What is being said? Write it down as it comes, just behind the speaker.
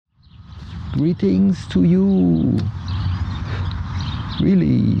Greetings to you.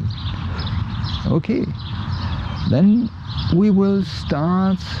 Really. Okay. Then we will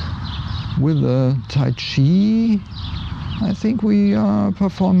start with the Tai Chi. I think we are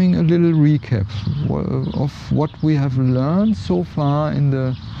performing a little recap of what we have learned so far in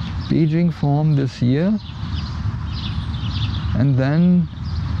the Beijing form this year. And then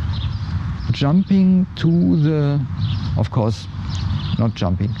jumping to the, of course, not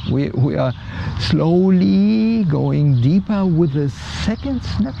jumping. We are slowly going deeper with the second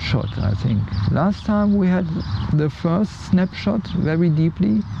snapshot, I think. Last time we had the first snapshot very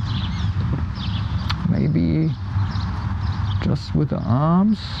deeply. Maybe just with the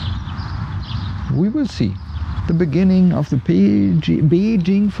arms. We will see. The beginning of the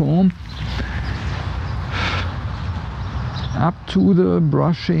Beijing form up to the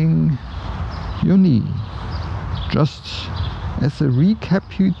brushing your knee. Just as a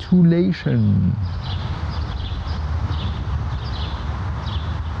recapitulation.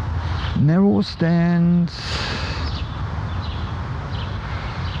 Narrow stance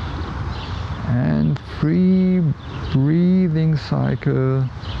and free breathing cycles.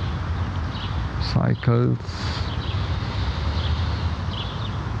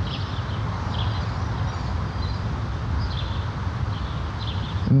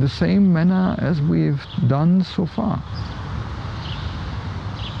 In the same manner as we've done so far.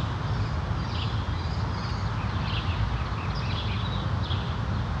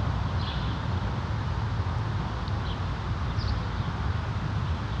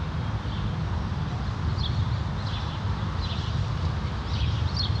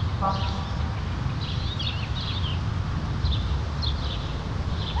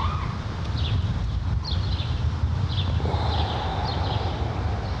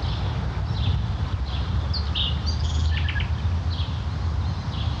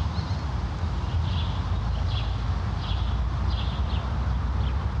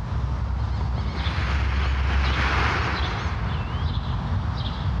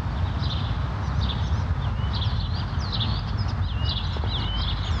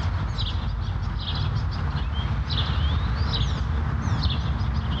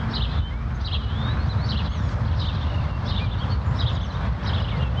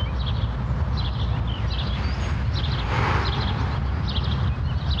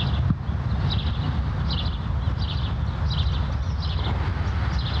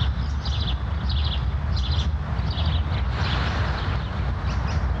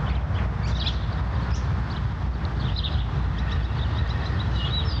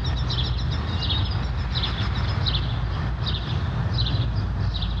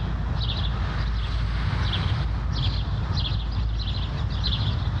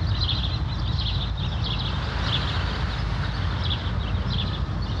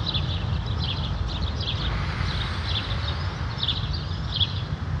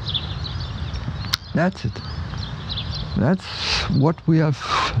 That's it. That's what we have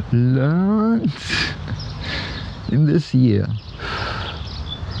learned in this year.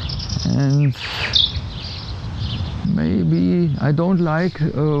 And maybe I don't like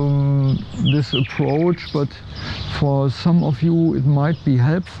this approach, but for some of you it might be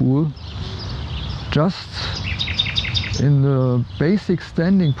helpful. Just in the basic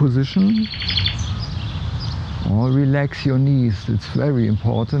standing position, or relax your knees, it's very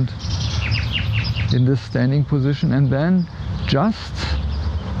important in this standing position, and then just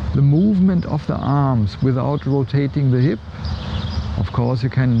the movement of the arms without rotating the hip. Of course you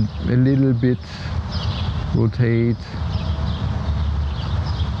can a little bit rotate.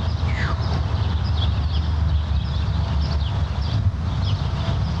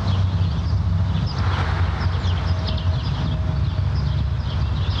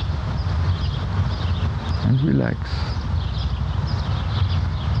 And relax.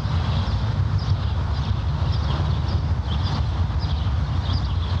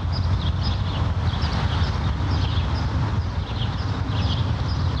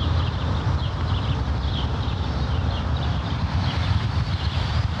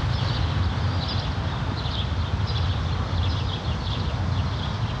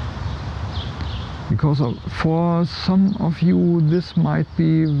 Because for some of you this might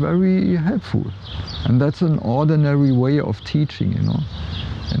be very helpful, and that's an ordinary way of teaching, you know,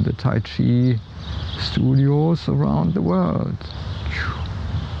 in the Tai Chi studios around the world.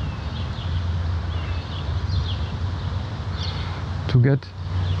 To get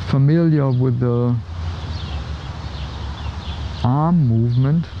familiar with the arm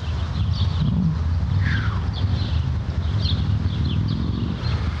movement.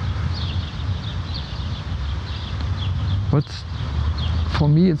 But for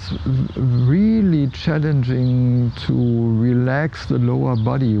me it's really challenging to relax the lower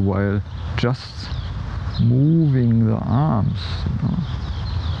body while just moving the arms, you know.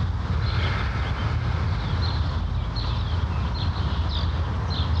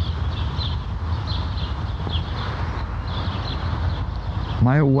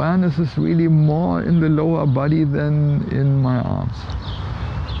 My awareness is really more in the lower body than in my arms.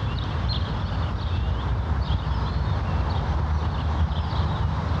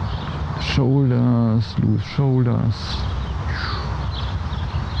 Shoulders, loose shoulders.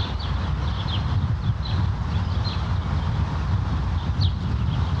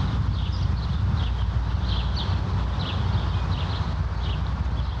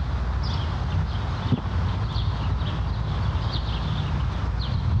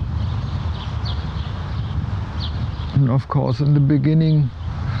 And of course, in the beginning,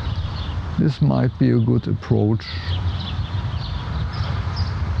 this might be a good approach.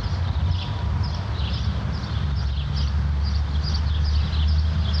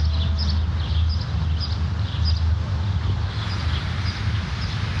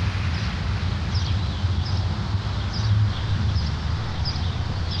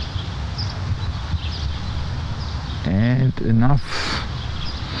 And enough.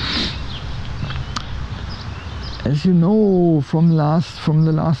 As you know from the last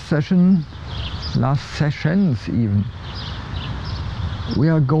sessions even, we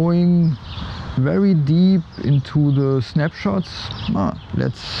are going very deep into the snapshots.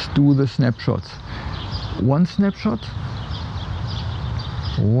 Let's do the snapshots. One snapshot,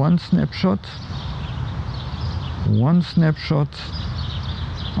 one snapshot, one snapshot,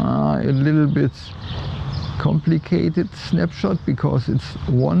 a little bit complicated snapshot because it's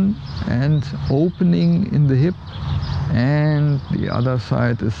one and opening in the hip, and the other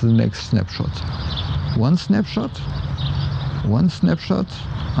side is the next snapshot. One snapshot, one snapshot.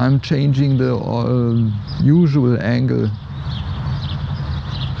 I'm changing the usual angle.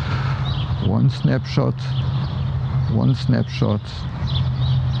 One snapshot,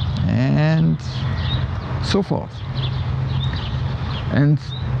 and so forth. And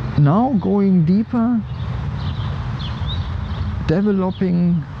now going deeper,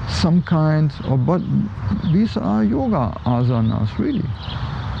 developing some kind of, but these are yoga asanas, really.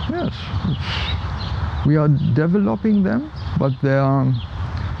 Yes, we are developing them, but they are,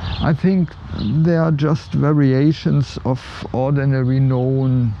 I think they are just variations of ordinary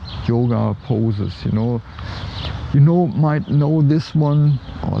known yoga poses, you know. You might know this one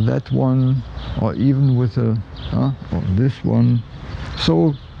or that one, or even with or this one.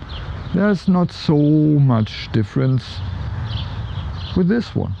 So there's not so much difference with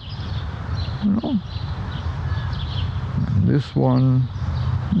this one, you know. And this one,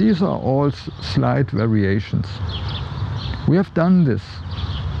 these are all slight variations. We have done this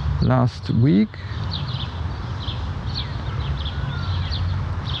last week.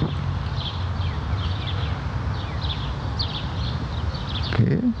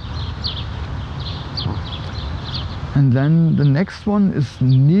 Okay. And then the next one is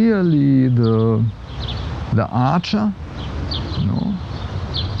nearly the archer. No,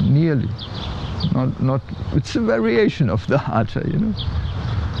 nearly. Not. It's a variation of the archer, you know.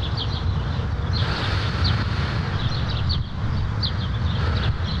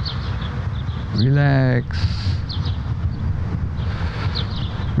 Relax.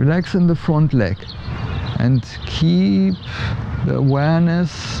 Relax in the front leg and keep the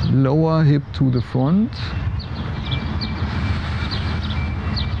awareness lower hip to the front.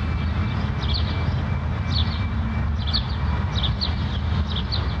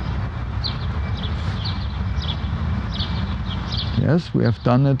 Yes, we have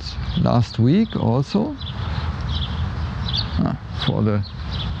done it last week also. For the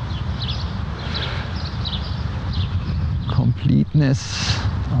completeness,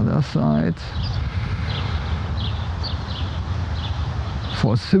 other side.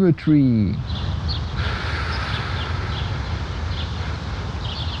 For symmetry.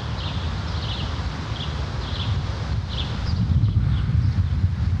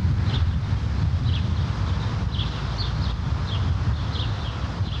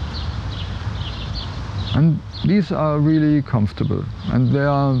 And these are really comfortable, and they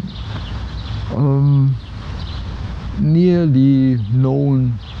are nearly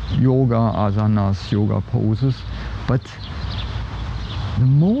known yoga asanas, yoga poses. But the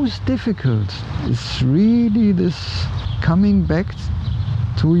most difficult is really this coming back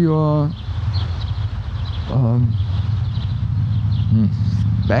to your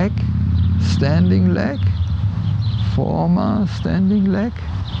back standing leg, former standing leg.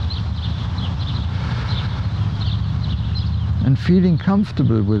 and feeling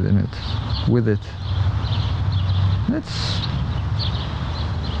comfortable with it. That's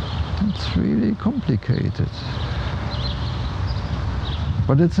really complicated.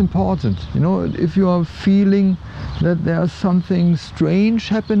 But it's important, you know, if you are feeling that there's something strange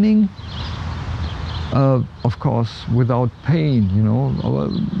happening, of course without pain, you know,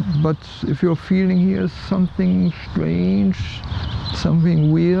 but if you're feeling here something strange,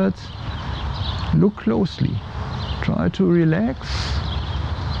 something weird, look closely, try to relax.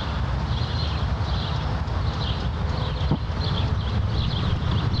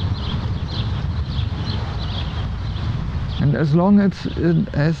 And as long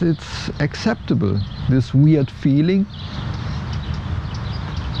as it's acceptable, this weird feeling,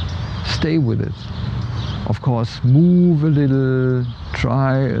 stay with it. Of course, move a little,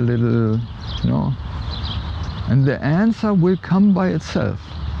 try a little, you know, and the answer will come by itself,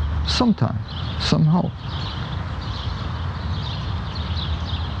 sometime, somehow.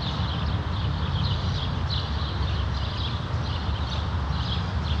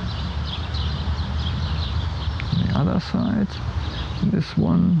 Other side, this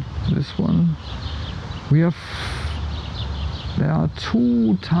one, there are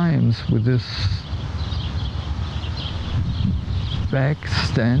 2 times with this back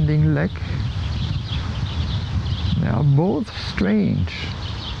standing leg. They are both strange,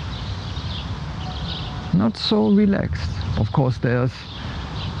 not so relaxed. Of course, there's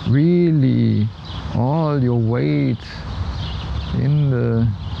really all your weight in the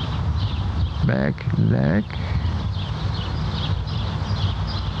back leg.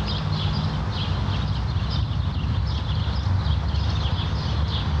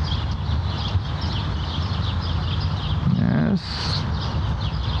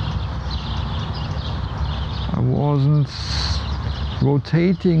 I wasn't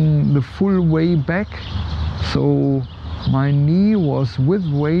rotating the full way back, so my knee was with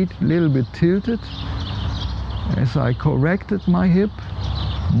weight a little bit tilted as I corrected my hip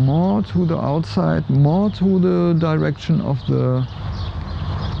more to the outside, more to the direction of the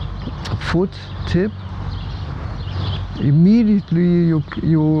foot tip. Immediately you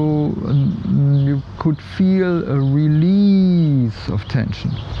could feel a release of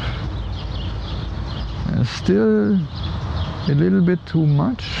tension. Still a little bit too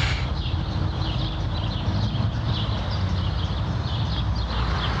much.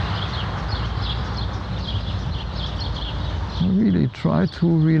 Really try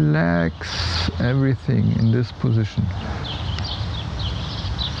to relax everything in this position.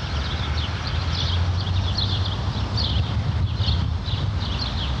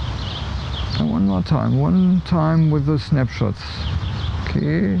 And one time with the snapshots.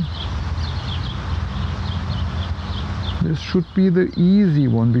 Okay. This should be the easy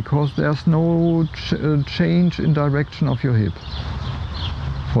one because there's no change in direction of your hip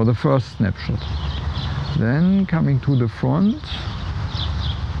for the first snapshot. Then coming to the front.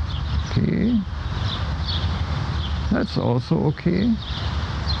 Okay. That's also okay.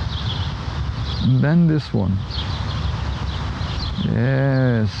 And then this one.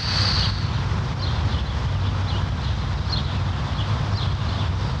 Yes.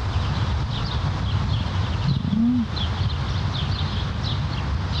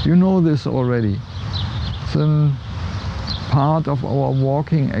 You know this already. It's a part of our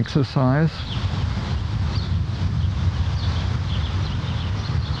walking exercise.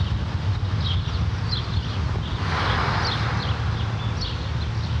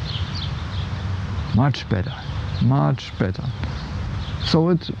 Much better, much better. So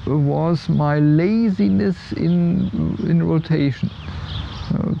it was my laziness in rotation.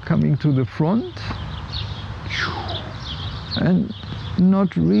 Coming to the front and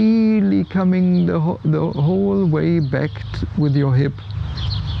not really coming the whole way back with your hip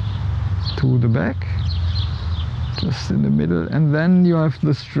to the back, just in the middle, and then you have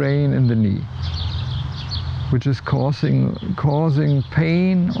the strain in the knee, which is causing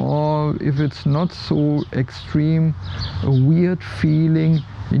pain, or if it's not so extreme, a weird feeling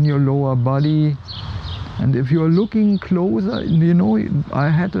in your lower body. And if you're looking closer, you know, I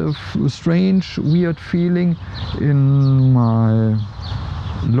had a strange, weird feeling in my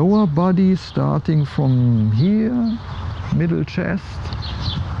lower body, starting from here, middle chest,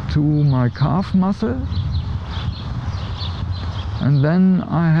 to my calf muscle. And then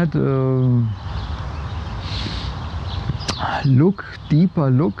I had a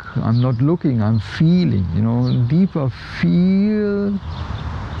deeper look. I'm not looking, I'm feeling, you know, deeper feel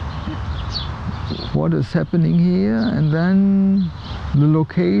what is happening here, and then the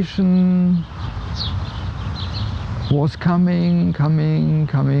location was coming,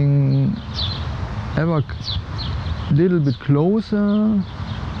 ever little bit closer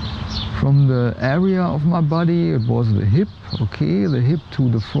from the area of my body. It was the hip, okay, the hip to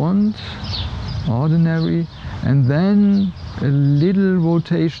the front, ordinary, and then a little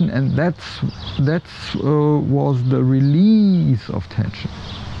rotation, and that was the release of tension.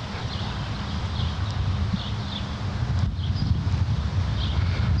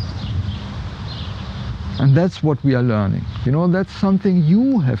 And that's what we are learning. You know, that's something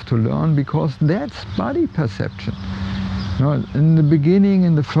you have to learn, because that's body perception. You know, in the beginning,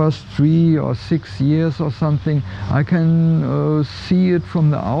 in the first 3 or 6 years or something, I can see it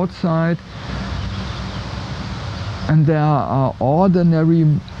from the outside, and there are ordinary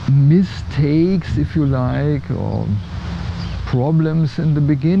mistakes, if you like, or problems in the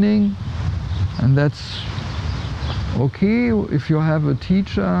beginning, and that's okay if you have a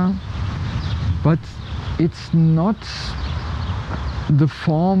teacher, but it's not the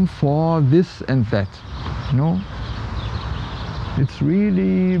form for this and that, you know. It's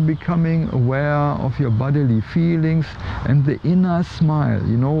really becoming aware of your bodily feelings and the inner smile,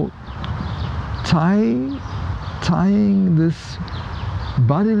 you know. Tying this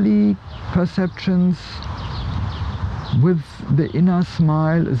bodily perceptions with the inner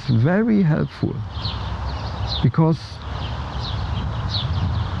smile is very helpful, because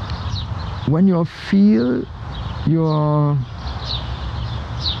when you feel your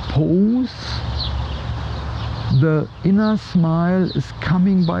pose, the inner smile is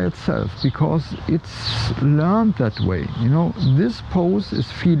coming by itself, because it's learned that way. You know, this pose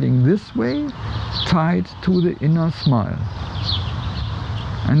is feeling this way, tied to the inner smile.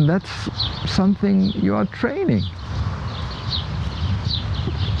 And that's something you are training.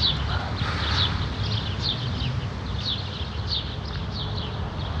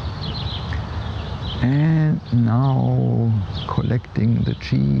 And now collecting the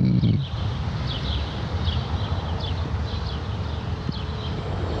chi.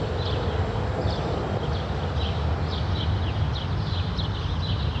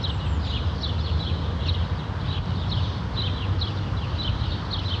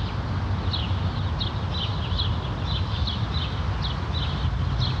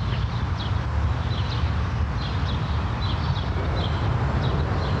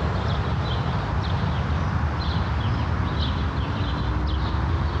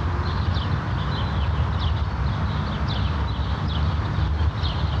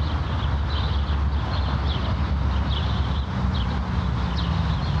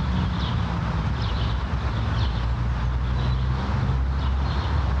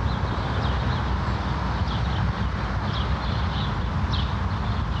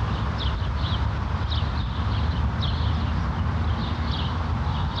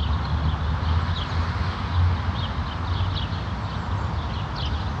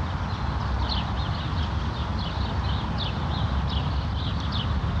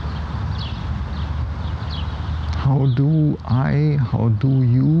 How do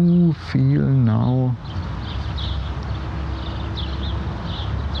you feel now?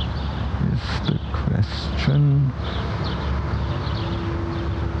 Is the question.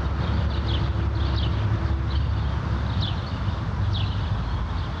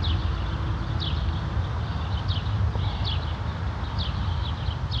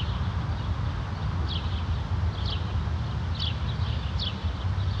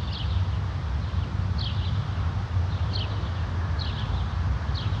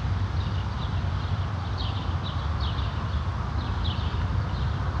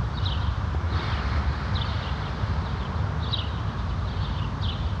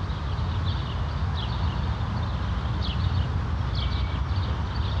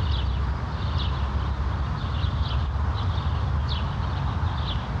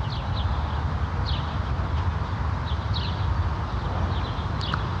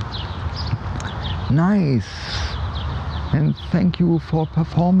 Nice, and thank you for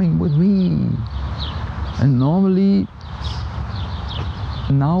performing with me. And normally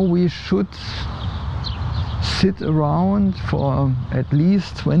now we should sit around for at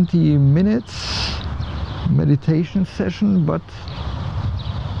least 20 minutes meditation session, but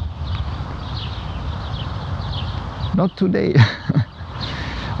not today.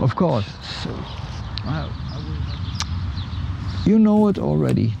 Of course. So, you know it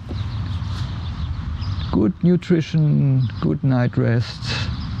already. Good nutrition, good night rest,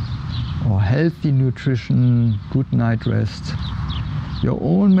 or healthy nutrition, good night rest, your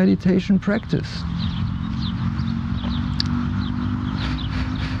own meditation practice.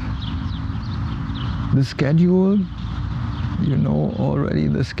 The schedule, you know already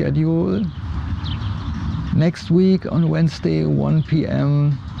the schedule. Next week on Wednesday, 1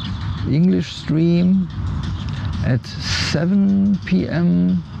 p.m. English stream, At 7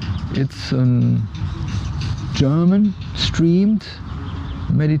 p.m. it's a German streamed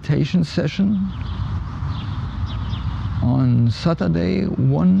meditation session. On Saturday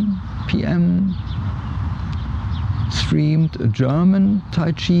 1 p.m. streamed a German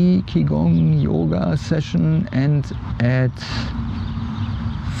Tai Chi Qigong yoga session, and at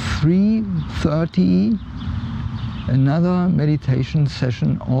 3:30 another meditation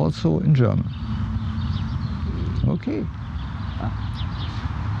session also in German. Okay.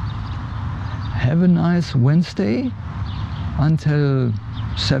 Have a nice Wednesday until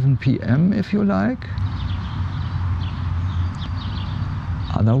 7 p.m. if you like.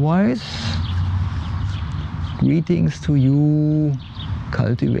 Otherwise, greetings to you.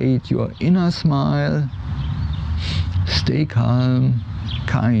 Cultivate your inner smile. Stay calm,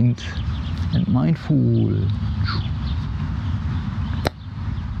 kind and mindful.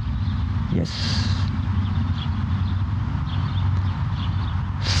 Yes.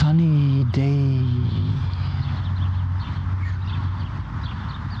 Sunny day.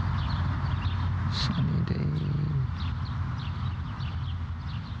 Sunny day.